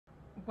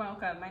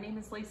Welcome. My name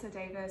is Lisa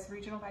Davis,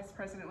 Regional Vice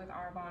President with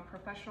Arbonne,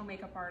 professional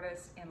makeup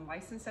artist and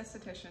licensed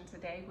esthetician.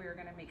 Today we are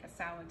going to make a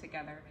salad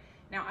together.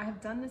 Now I have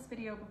done this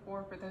video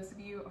before for those of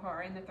you who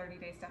are in the 30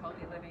 Days to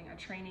Healthy Living, a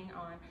training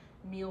on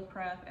meal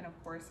prep and of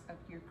course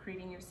you're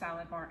creating your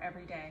salad bar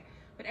every day.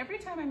 But every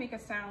time I make a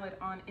salad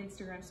on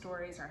Instagram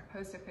stories or I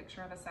post a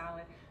picture of a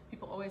salad,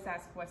 people always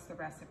ask what's the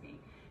recipe.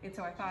 And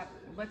so I thought,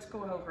 let's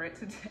go over it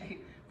today.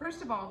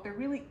 First of all, there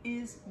really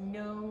is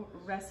no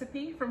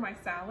recipe for my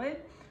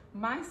salad.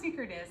 My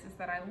secret is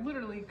that I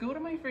literally go to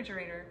my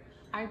refrigerator,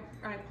 I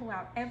pull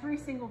out every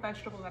single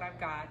vegetable that I've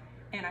got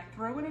and I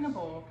throw it in a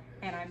bowl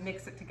and I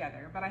mix it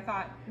together. But I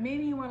thought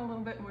maybe you want a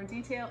little bit more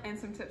detail and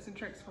some tips and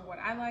tricks for what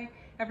I like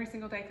every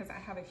single day because I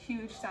have a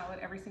huge salad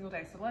every single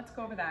day. So let's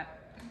go over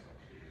that.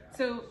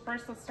 So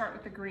first let's start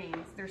with the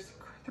greens. There's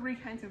three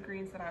kinds of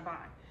greens that I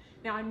buy.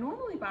 Now I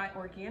normally buy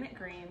organic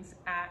greens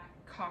at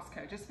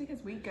Costco just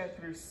because we go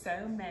through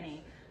so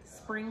many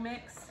spring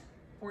mix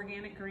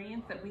organic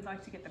greens that we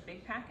like to get the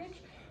big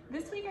package.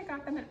 This week I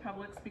got them at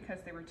Publix because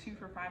they were 2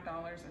 for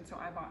 $5 and so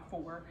I bought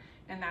 4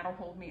 and that'll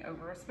hold me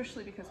over,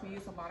 especially because we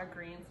use a lot of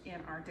greens in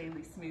our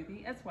daily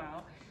smoothie as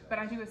well. But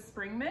I do a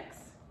spring mix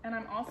and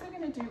I'm also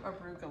going to do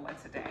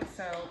arugula today.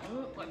 So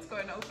let's go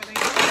ahead and open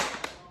it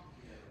up.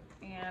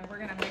 And we're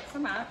going to mix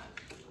them up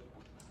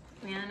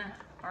in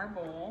our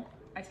bowl.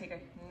 I take a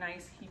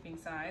nice heaping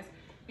size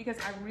because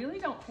I really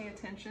don't pay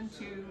attention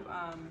to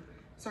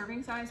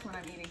serving size when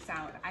I'm eating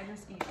salad. I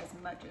just eat as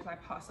much as I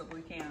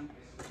possibly can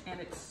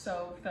and it's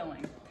so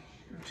filling.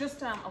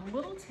 Just a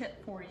little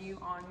tip for you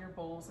on your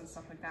bowls and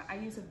stuff like that. I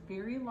use a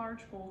very large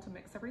bowl to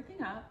mix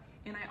everything up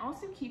and I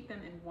also keep them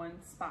in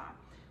one spot.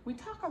 We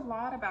talk a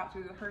lot about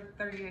through the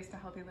 30 Days to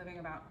Healthy Living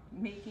about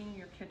making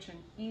your kitchen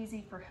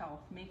easy for health,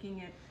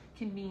 making it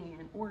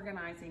convenient,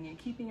 organizing and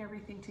keeping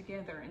everything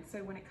together. And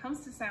so when it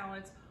comes to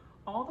salads,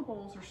 all the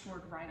bowls are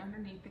stored right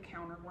underneath the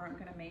counter where I'm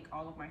gonna make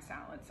all of my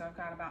salads. So I've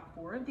got about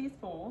 4 of these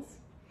bowls.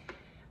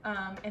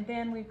 And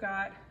then we've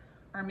got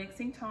our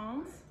mixing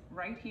tongs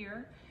right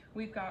here.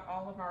 We've got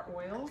all of our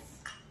oils.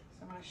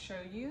 So I'm gonna show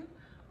you.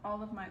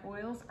 All of my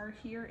oils are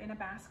here in a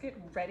basket,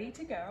 ready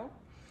to go.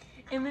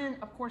 And then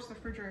of course the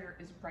refrigerator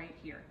is right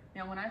here.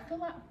 Now when I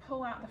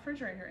pull out the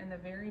refrigerator, in the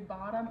very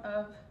bottom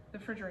of the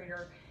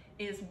refrigerator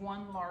is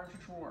one large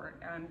drawer.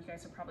 You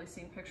guys have probably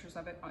seen pictures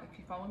of it if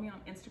you follow me on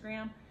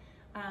Instagram.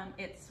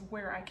 It's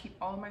where I keep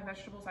all of my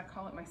vegetables. I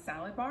call it my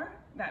salad bar,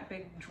 that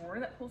big drawer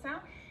that pulls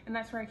out, and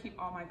that's where I keep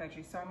all my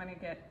veggies. So I'm gonna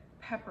get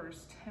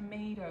peppers,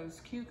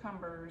 tomatoes,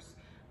 cucumbers,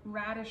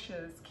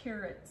 radishes,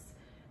 carrots,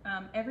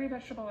 every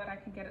vegetable that I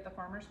can get at the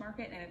farmer's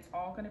market, and it's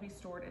all gonna be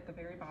stored at the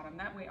very bottom.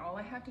 That way all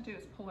I have to do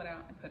is pull it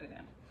out and put it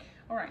in.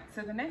 All right,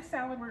 so the next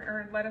salad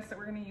or lettuce that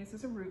we're gonna use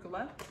is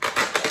arugula.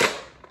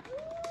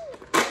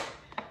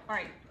 All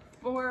right.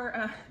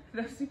 For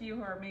those of you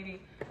who are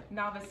maybe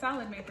novice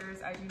salad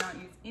makers, I do not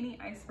use any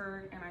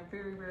iceberg and I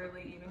very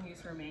rarely even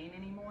use romaine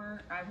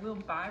anymore. I will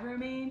buy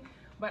romaine,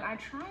 but I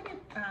try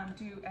to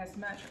do as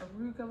much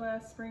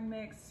arugula, spring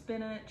mix,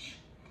 spinach,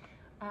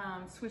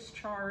 Swiss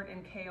chard,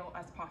 and kale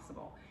as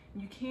possible.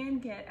 You can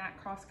get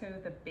at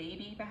Costco the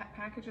baby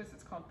packages.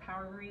 It's called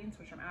Power Greens,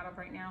 which I'm out of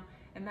right now,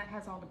 and that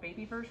has all the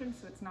baby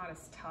versions, so it's not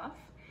as tough.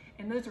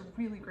 And those are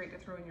really great to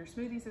throw in your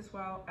smoothies as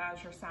well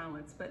as your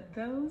salads. But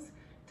those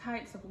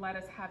types of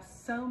lettuce have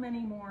so much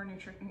more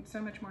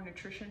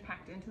nutrition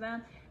packed into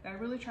them that I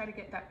really try to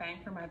get that bang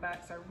for my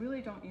buck. So I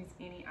really don't use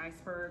any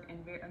iceberg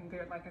and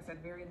like I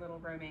said, very little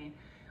romaine.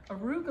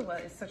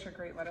 Arugula is such a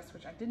great lettuce,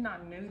 which I did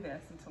not know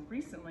this until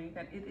recently,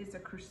 that it is a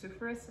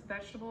cruciferous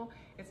vegetable.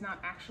 It's not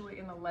actually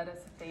in the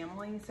lettuce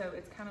family, so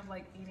it's kind of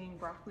like eating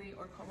broccoli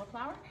or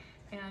cauliflower.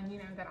 And you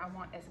know that I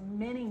want as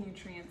many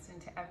nutrients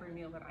into every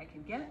meal that I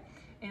can get.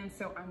 And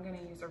so I'm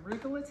gonna use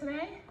arugula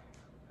today.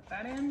 Put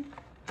that in.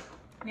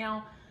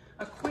 Now,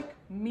 a quick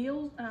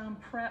meal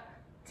prep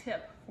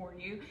tip for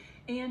you,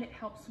 and it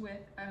helps with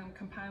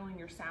compiling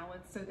your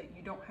salads so that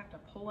you don't have to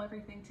pull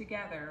everything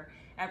together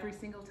every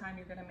single time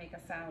you're gonna make a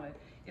salad,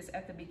 is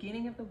at the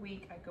beginning of the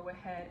week, I go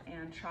ahead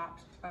and chop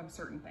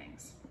certain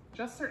things,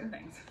 just certain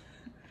things.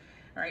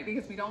 All right,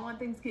 because we don't want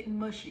things getting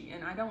mushy,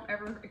 and I don't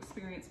ever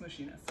experience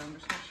mushiness, so I'm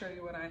just gonna show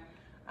you what I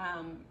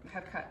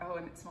have cut. Oh,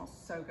 and it smells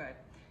so good.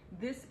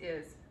 This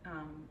is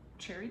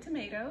cherry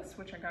tomatoes,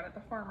 which I got at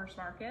the farmer's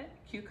market,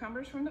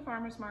 cucumbers from the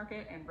farmer's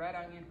market, and red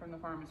onion from the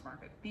farmer's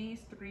market. These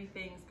 3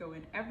 things go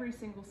in every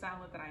single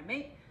salad that I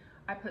make.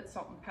 I put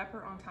salt and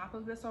pepper on top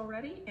of this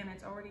already, and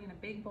it's already in a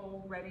big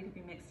bowl ready to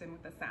be mixed in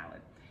with the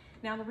salad.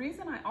 Now the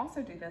reason I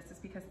also do this is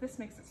because this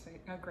makes it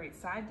a great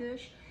side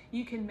dish.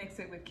 You can mix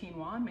it with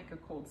quinoa and make a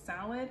cold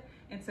salad,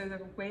 and so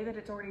the way that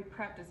it's already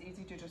prepped is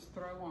easy to just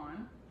throw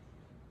on.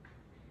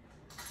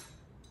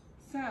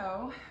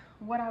 So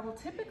what I will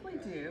typically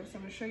do, so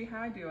I'm gonna show you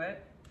how I do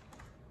it,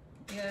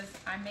 is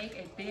I make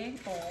a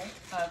big bowl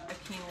of the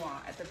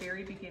quinoa at the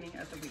very beginning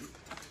of the week.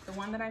 The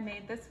one that I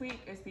made this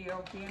week is the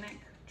organic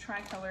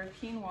tricolored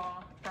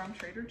quinoa from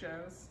Trader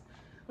Joe's.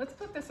 Let's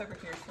put this over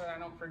here so that I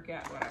don't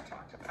forget what I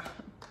talked about.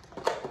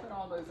 Put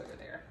all those over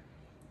there.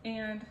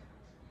 And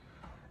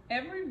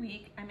every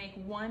week I make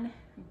one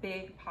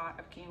big pot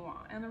of quinoa.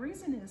 And the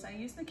reason is I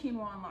use the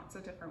quinoa in lots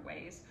of different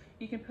ways.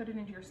 You can put it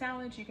into your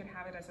salads, you can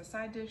have it as a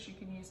side dish, you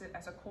can use it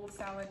as a cold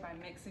salad by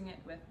mixing it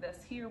with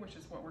this here, which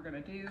is what we're gonna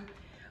do.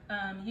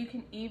 You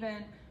can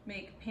even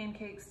make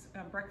pancakes,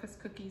 breakfast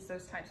cookies,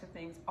 those types of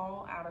things,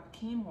 all out of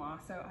quinoa.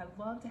 So I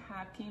love to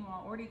have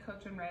quinoa already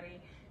cooked and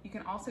ready. You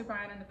can also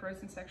buy it in the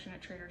frozen section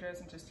at Trader Joe's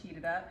and just heat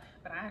it up,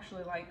 but I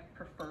actually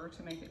prefer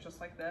to make it just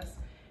like this.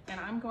 And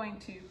I'm going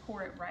to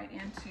pour it right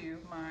into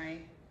my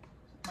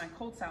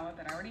cold salad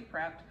that I already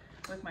prepped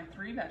with my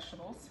 3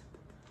 vegetables.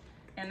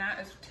 And that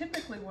is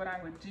typically what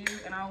I would do,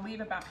 and I'll leave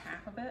about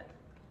half of it.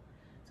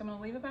 So I'm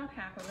gonna leave about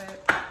half of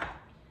it.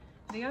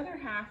 The other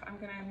half I'm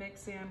gonna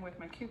mix in with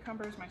my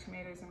cucumbers, my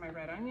tomatoes, and my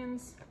red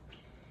onions.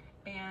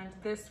 And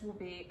this will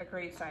be a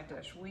great side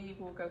dish. We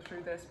will go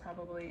through this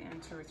probably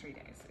in 2 or 3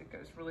 days. It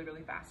goes really,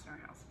 really fast in our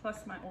house.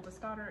 Plus my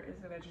oldest daughter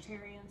is a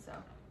vegetarian, so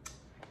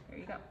there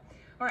you go.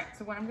 All right,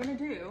 so what I'm gonna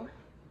do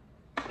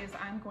is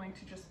I'm going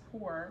to just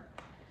pour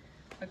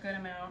a good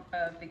amount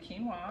of the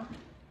quinoa,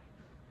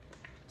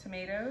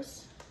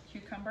 tomatoes,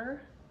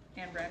 cucumber,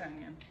 and red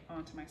onion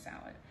onto my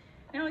salad.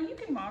 Now you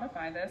can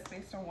modify this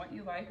based on what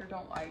you like or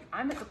don't like.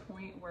 I'm at the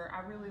point where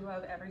I really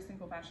love every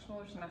single vegetable.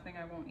 There's nothing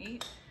I won't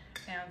eat.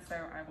 And so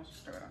I will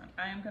just throw it on.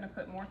 I am gonna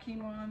put more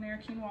quinoa on there.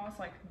 Quinoa is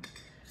like,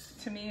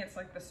 to me, it's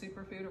like the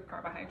superfood of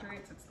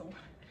carbohydrates. It's the one,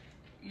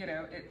 you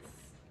know, it's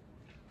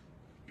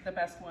the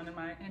best one in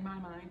my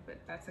mind, but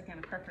that's again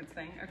a preference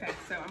thing. Okay,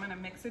 so I'm gonna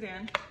mix it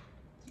in.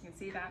 You can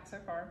see that so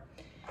far.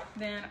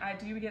 Then I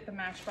do get the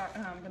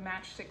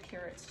matchstick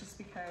carrots just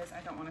because I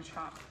don't want to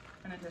chop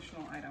an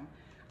additional item.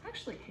 I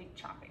actually hate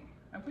chopping.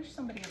 I wish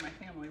somebody in my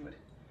family would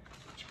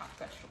chop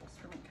vegetables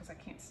for me because I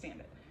can't stand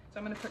it. So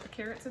I'm gonna put the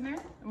carrots in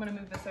there. I'm gonna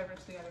move this over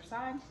to the other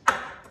side.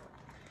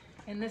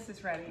 And this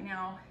is ready.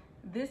 Now,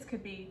 this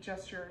could be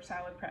just your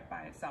salad prep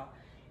by itself.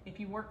 If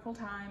you work full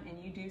time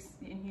and you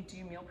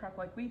do meal prep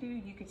like we do,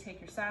 you could take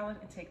your salad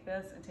and take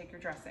this and take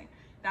your dressing.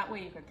 That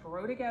way you could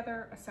throw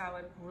together a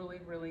salad really,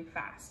 really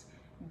fast.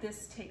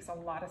 This takes a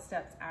lot of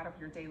steps out of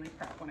your daily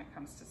prep when it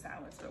comes to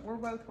salads, but we're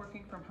both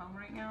working from home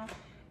right now,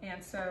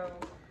 and so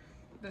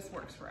this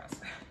works for us.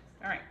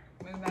 All right,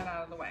 move that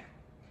out of the way.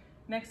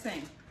 Next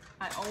thing,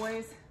 I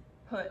always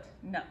put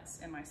nuts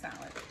in my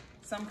salad,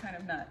 some kind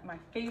of nut. My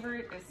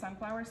favorite is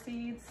sunflower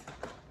seeds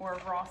or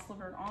raw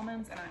slivered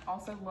almonds, and I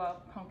also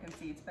love pumpkin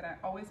seeds, but I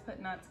always put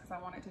nuts because I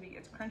want it to be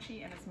as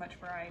crunchy and as much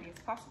variety as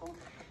possible.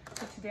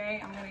 So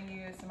today I'm gonna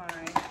use my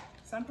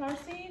sunflower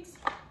seeds.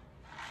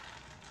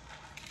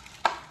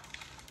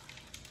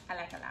 I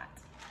like a lot.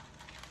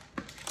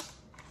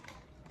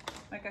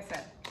 Like I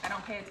said, I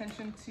don't pay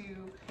attention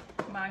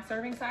to my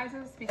serving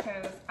sizes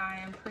because I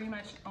am pretty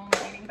much only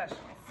eating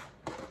vegetables.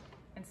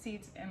 And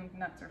seeds and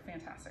nuts are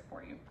fantastic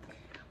for you.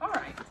 All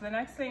right, so the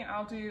next thing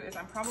I'll do is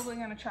I'm probably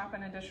gonna chop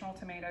an additional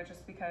tomato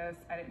just because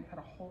I didn't put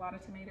a whole lot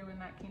of tomato in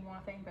that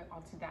quinoa thing, but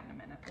I'll do that in a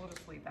minute. We'll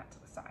just leave that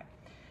to the side.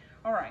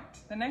 All right,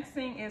 the next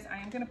thing is I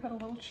am gonna put a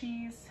little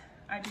cheese.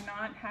 I do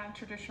not have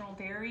traditional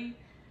dairy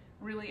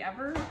really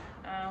ever.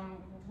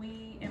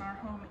 We in our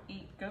home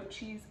eat goat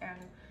cheese and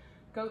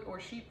goat or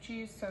sheep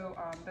cheese, so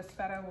this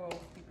feta will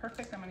be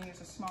perfect. I'm gonna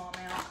use a small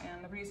amount,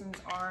 and the reasons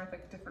are the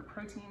different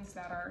proteins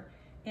that are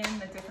in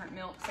the different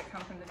milks that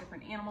come from the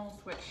different animals,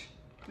 which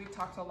we've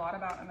talked a lot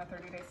about in the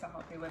 30 Days to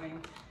Healthy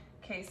Living.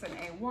 Casein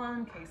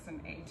A1,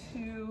 casein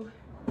A2,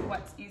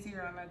 what's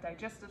easier on the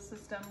digestive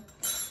system.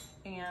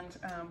 And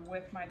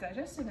with my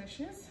digestive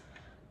issues,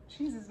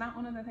 cheese is not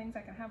one of the things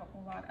I can have a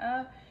whole lot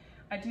of.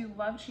 I do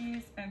love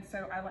cheese, and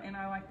so I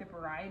like the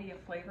variety of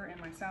flavor in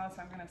my salad,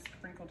 so I'm gonna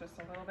sprinkle just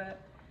a little bit.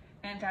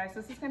 And guys,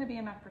 this is gonna be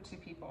enough for 2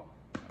 people.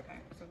 Okay,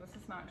 so this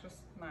is not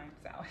just my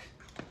salad.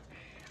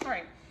 All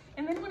right,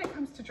 and then when it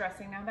comes to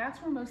dressing, now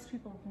that's where most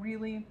people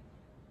really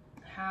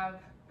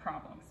have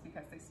problems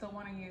because they still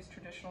wanna use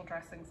traditional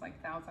dressings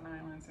like Thousand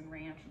Islands and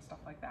ranch and stuff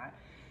like that.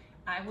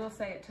 I will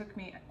say it took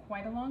me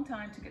quite a long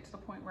time to get to the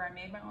point where I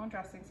made my own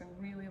dressings and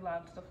really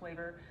loved the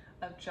flavor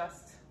of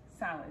just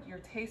salad. Your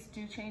tastes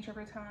do change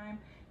over time,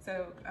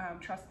 so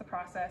trust the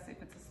process.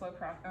 If it's a slow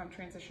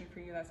transition for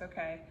you, that's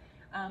okay.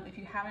 If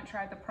you haven't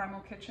tried the Primal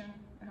Kitchen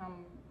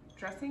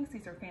dressings,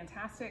 these are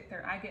fantastic.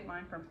 I get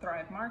mine from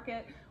Thrive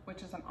Market,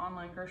 which is an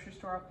online grocery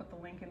store. I'll put the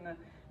link in the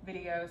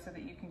video so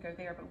that you can go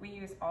there, but we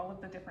use all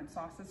of the different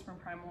sauces from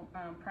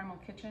Primal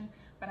Kitchen,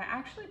 but I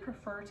actually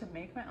prefer to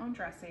make my own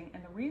dressing,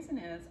 and the reason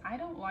is I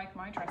don't like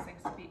my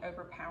dressings to be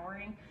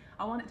overpowering.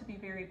 I want it to be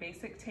very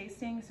basic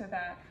tasting so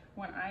that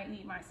when I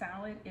eat my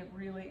salad,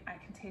 I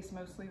can taste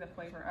mostly the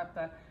flavor of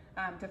the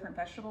different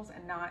vegetables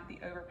and not the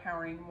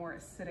overpowering, more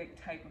acidic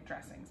type of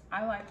dressings.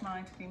 I like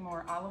mine to be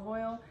more olive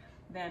oil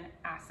than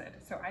acid,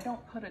 so I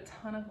don't put a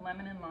ton of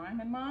lemon and lime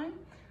in mine.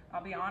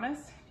 I'll be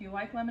honest, if you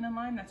like lemon and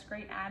lime, that's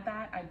great, add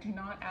that. I do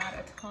not add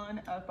a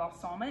ton of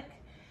balsamic,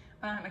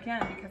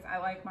 again, because I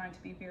like mine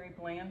to be very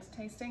bland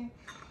tasting.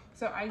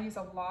 So I use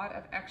a lot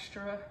of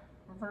extra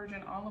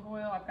virgin olive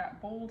oil. I've got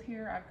Bold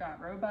here, I've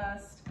got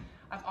Robust.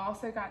 I've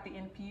also got the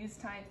infused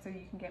type, so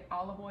you can get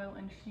olive oil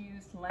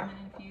infused, lemon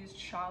infused,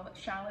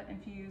 shallot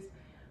infused,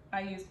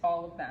 I use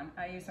all of them.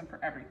 I use them for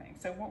everything.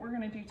 So what we're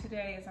gonna do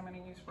today is I'm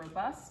gonna use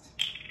Robust.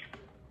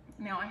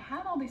 Now I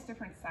have all these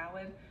different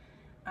salad,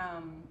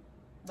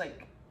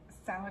 like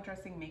salad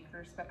dressing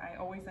makers, but I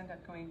always end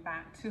up going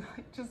back to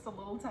like just a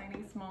little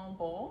tiny small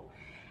bowl.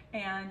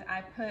 And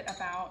I put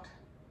about,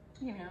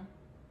 you know,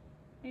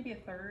 maybe a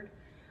third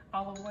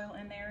olive oil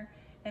in there.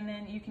 And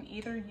then you can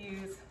either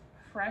use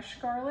fresh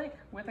garlic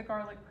with a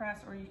garlic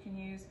press, or you can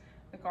use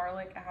the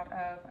garlic out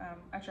of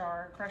a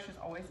jar. Fresh is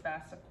always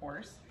best, of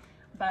course,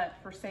 but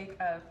for sake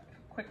of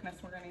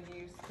quickness, we're going to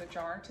use the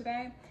jar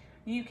today.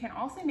 You can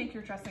also make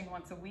your dressing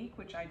once a week,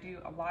 which I do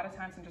a lot of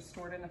times, and just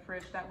store it in the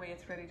fridge. That way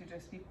it's ready to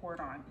just be poured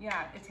on.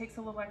 Yeah, it takes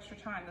a little extra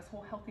time. This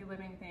whole healthy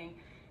living thing,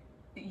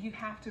 you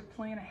have to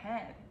plan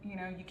ahead. You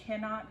know, you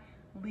cannot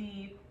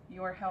leave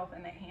your health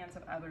in the hands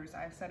of others.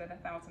 I've said it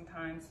 1,000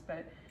 times,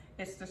 but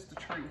it's just the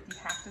truth. You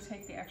have to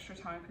take the extra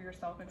time for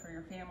yourself and for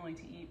your family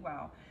to eat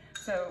well.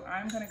 So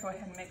I'm gonna go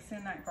ahead and mix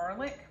in that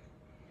garlic.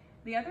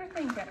 The other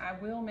thing that I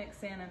will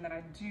mix in and that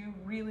I do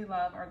really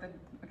love are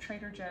the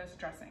Trader Joe's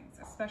dressings,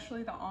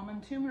 especially the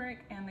almond turmeric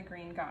and the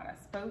green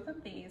goddess. Both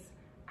of these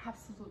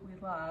absolutely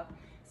love.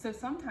 So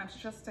sometimes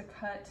just to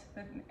cut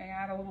and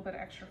add a little bit of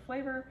extra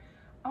flavor,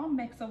 I'll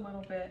mix a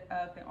little bit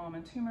of the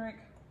almond turmeric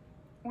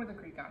or the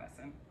green goddess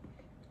in.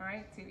 All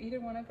right, so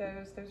either one of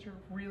those are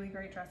really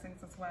great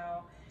dressings as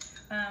well.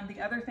 The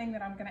other thing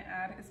that I'm gonna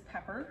add is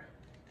pepper.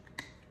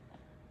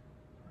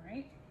 All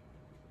right,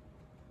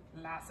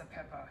 lots of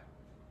pepper.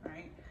 All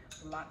right,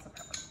 lots of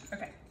pepper.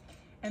 Okay,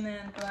 and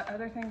then the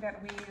other thing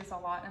that we use a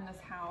lot in this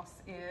house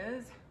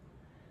is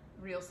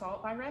Real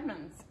Salt by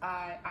Redmond's.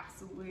 I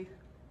absolutely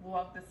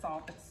love this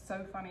salt. It's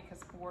so funny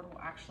because Ford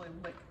will actually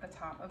lick the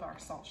top of our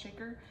salt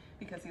shaker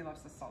because he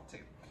loves the salt too.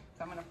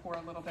 So I'm gonna pour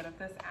a little bit of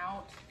this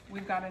out.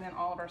 We've got it in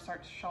all of our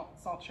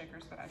salt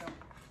shakers, but I don't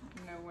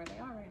know where they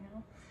are right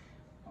now.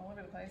 All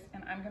over the place.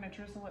 And I'm gonna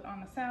drizzle it on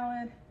the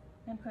salad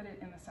and put it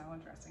in the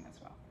salad dressing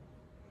as well.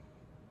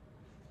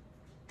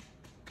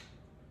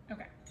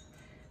 Okay,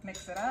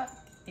 mix it up.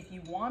 If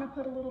you want to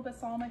put a little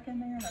balsamic in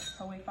there, that's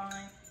totally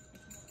fine.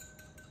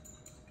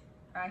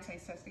 I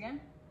taste test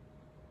again.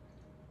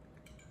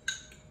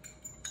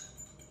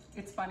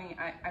 It's funny,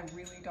 I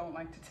really don't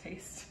like to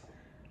taste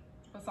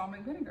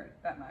balsamic vinegar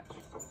that much.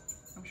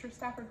 I'm sure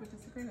Stafford would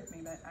disagree with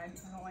me, but I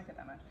don't like it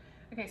that much.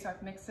 Okay, so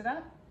I've mixed it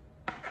up.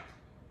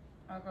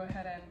 I'll go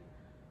ahead and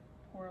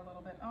pour a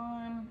little bit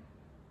on.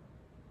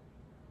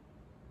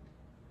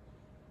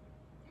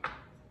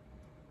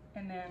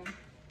 And then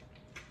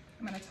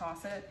I'm gonna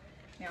toss it.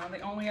 Now,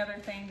 the only other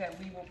thing that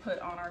we will put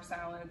on our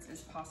salads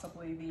is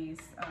possibly these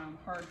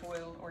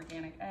hard-boiled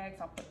organic eggs.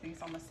 I'll put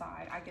these on the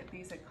side. I get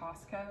these at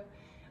Costco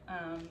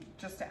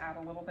just to add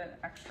a little bit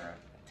extra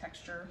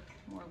texture,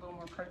 a little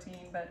more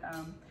protein, but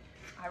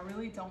I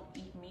really don't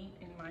eat meat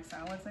in my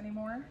salads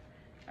anymore.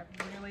 I've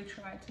really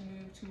tried to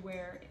move to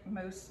where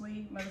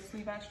mostly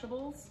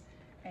vegetables,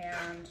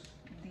 and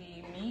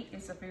the meat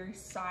is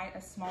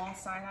a small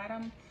side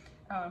item.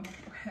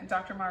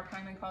 Dr. Mark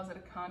Hyman calls it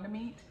a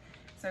condiment.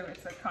 So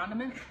it's a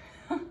condiment,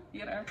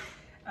 you know,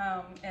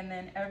 and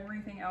then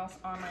everything else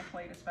on my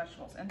plate is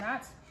vegetables. And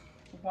that's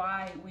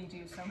why we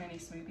do so many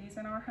smoothies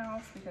in our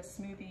house, because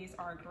smoothies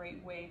are a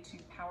great way to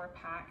power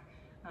pack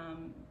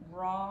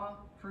raw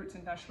fruits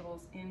and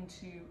vegetables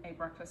into a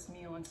breakfast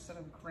meal instead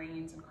of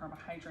grains and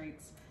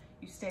carbohydrates.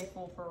 You stay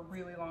full for a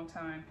really long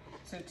time.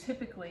 So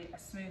typically a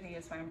smoothie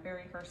is my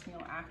very first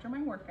meal after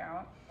my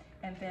workout.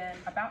 And then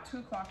about 2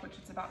 o'clock, which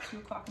is about 2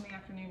 o'clock in the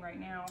afternoon right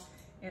now,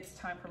 it's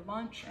time for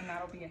lunch, and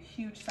that'll be a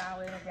huge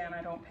salad. Again,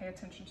 I don't pay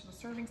attention to the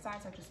serving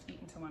size, I just eat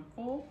until I'm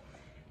full.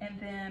 And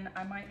then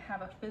I might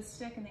have a fizz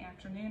stick in the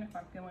afternoon if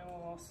I'm feeling a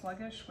little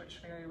sluggish, which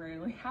very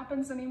rarely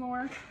happens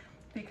anymore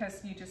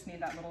because you just need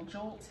that little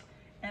jolt.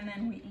 And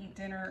then we eat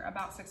dinner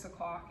about 6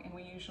 o'clock, and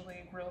we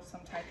usually grill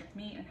some type of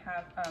meat and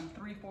have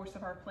 3/4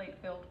 of our plate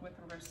filled with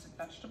a roasted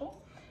vegetable.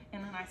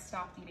 And then I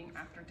stop eating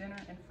after dinner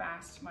and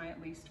fast my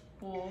at least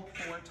full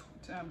for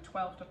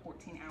 12 to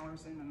 14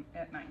 hours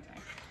at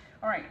nighttime.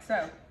 All right,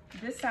 so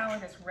this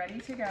salad is ready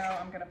to go.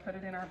 I'm gonna put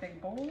it in our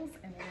big bowls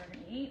and we're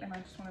gonna eat, and I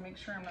just wanna make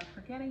sure I'm not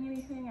forgetting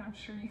anything. I'm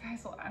sure you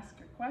guys will ask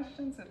your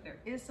questions if there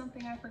is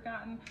something I've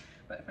forgotten.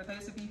 But for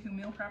those of you who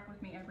meal prep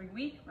with me every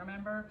week,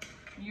 remember,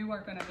 you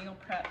are gonna meal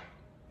prep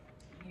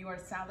your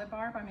salad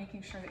bar by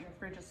making sure that your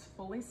fridge is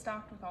fully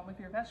stocked with all of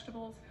your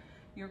vegetables.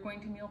 You're going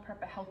to meal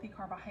prep a healthy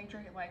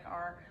carbohydrate like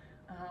our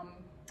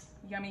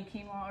yummy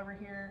quinoa over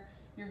here.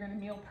 You're gonna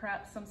meal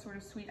prep some sort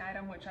of sweet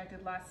item, which I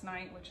did last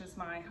night, which is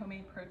my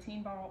homemade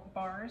protein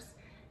bars.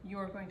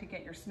 You're going to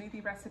get your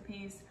smoothie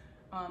recipes,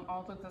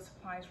 all of the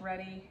supplies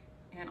ready,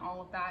 and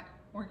all of that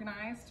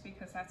organized,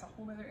 because that's a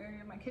whole other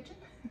area of my kitchen.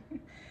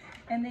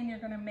 And then you're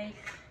gonna make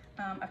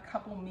a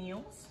couple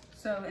meals.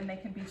 So, and they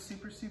can be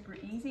super, super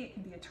easy. It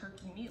can be a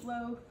turkey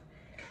meatloaf.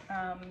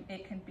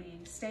 It can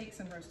be steaks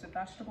and roasted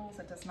vegetables.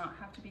 It does not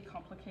have to be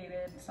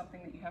complicated,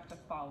 something that you have to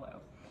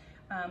follow.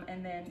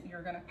 And then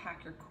you're gonna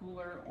pack your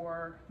cooler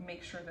or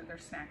make sure that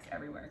there's snacks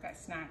everywhere. Guys,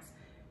 snacks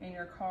in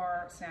your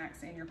car,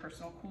 snacks in your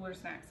personal cooler,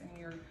 snacks in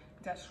your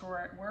desk drawer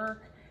at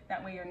work.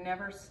 That way you're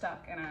never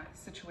stuck in a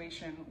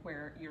situation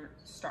where you're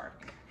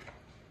starving.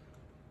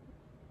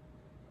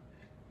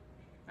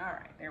 All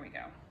right, there we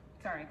go.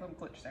 Sorry, a little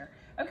glitch there.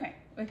 Okay,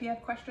 if you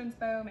have questions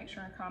though, make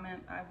sure and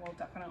comment. I will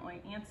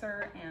definitely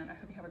answer, and I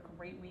hope you have a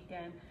great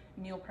weekend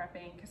meal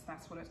prepping, because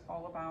that's what it's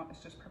all about.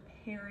 It's just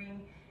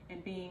preparing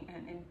and being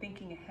and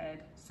thinking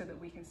ahead so that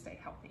we can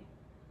stay healthy.